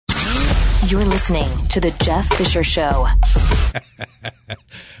You're listening to The Jeff Fisher Show.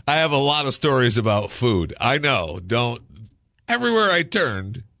 I have a lot of stories about food. I know. Everywhere I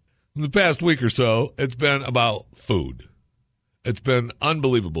turned in the past week or so, it's been about food. It's been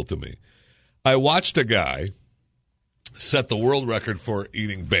unbelievable to me. I watched a guy set the world record for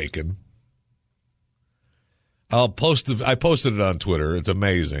eating bacon. I posted it on Twitter. It's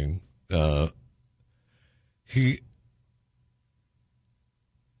amazing.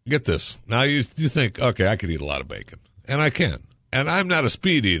 Get this. Now you think, okay, I could eat a lot of bacon. And I can. And I'm not a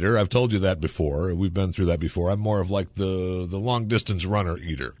speed eater. I've told you that before. We've been through that before. I'm more of like the long-distance runner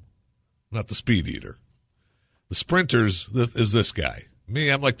eater, not the speed eater. The sprinters is this guy. Me,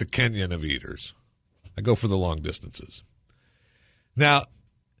 I'm like the Kenyan of eaters. I go for the long distances. Now,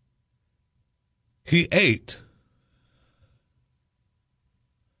 he ate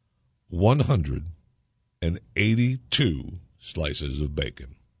 182 slices of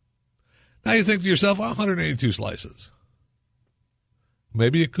bacon. Now you think to yourself, 182 slices.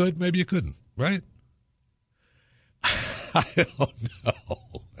 Maybe you could, maybe you couldn't, right? I don't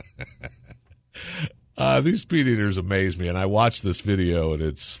know. These speed eaters amaze me, and I watched this video, and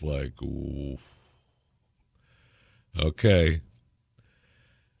it's like, ooh. Okay.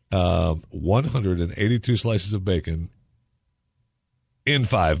 182 slices of bacon in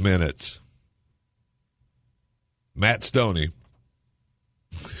 5 minutes. Matt Stoney.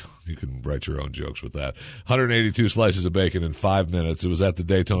 You can write your own jokes with that. 182 slices of bacon in 5 minutes. It was at the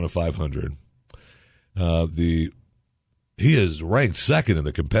Daytona 500. He is ranked second in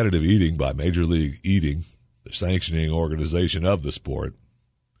the competitive eating by Major League Eating, the sanctioning organization of the sport.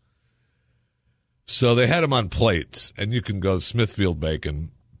 So they had him on plates, and you can go Smithfield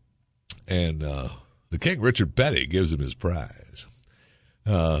Bacon, and the King, Richard Petty, gives him his prize.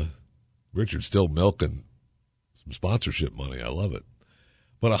 Richard's still milking some sponsorship money. I love it.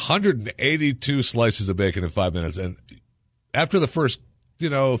 But 182 slices of bacon in 5 minutes. And after the first,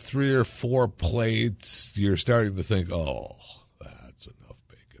 3 or 4 plates, you're starting to think, oh, that's enough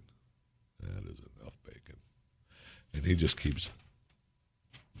bacon. That is enough bacon. And he just keeps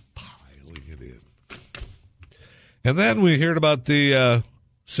piling it in. And then we heard about the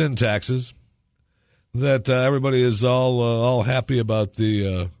sin taxes, that everybody is all happy about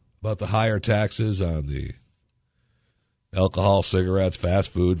the higher taxes on the alcohol, cigarettes, fast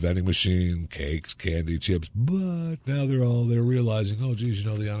food, vending machine, cakes, candy, chips. But now they're realizing, oh, geez,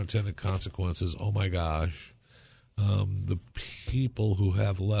 the unintended consequences. Oh, my gosh. The people who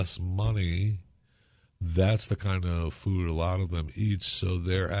have less money, that's the kind of food a lot of them eat. So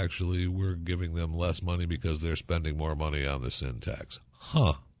we're giving them less money because they're spending more money on the sin tax.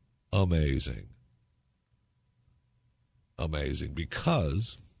 Huh. Amazing. Amazing.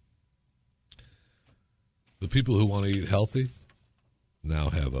 Because the people who want to eat healthy now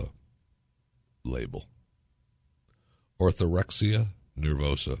have a label. Orthorexia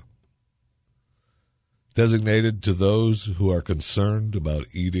nervosa. Designated to those who are concerned about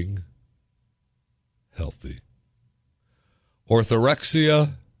eating healthy.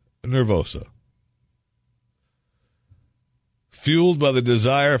 Orthorexia nervosa. Fueled by the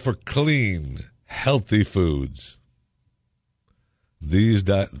desire for clean, healthy foods.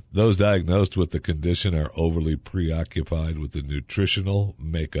 Those diagnosed with the condition are overly preoccupied with the nutritional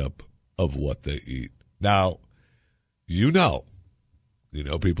makeup of what they eat. Now, you know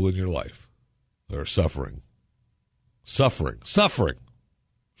people in your life that are suffering from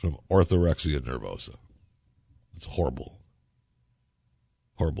orthorexia nervosa. It's a horrible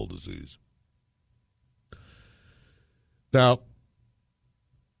disease. Now,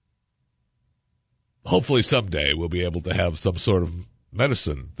 hopefully someday we'll be able to have some sort of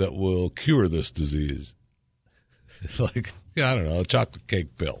medicine that will cure this disease. I don't know, a chocolate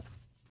cake pill.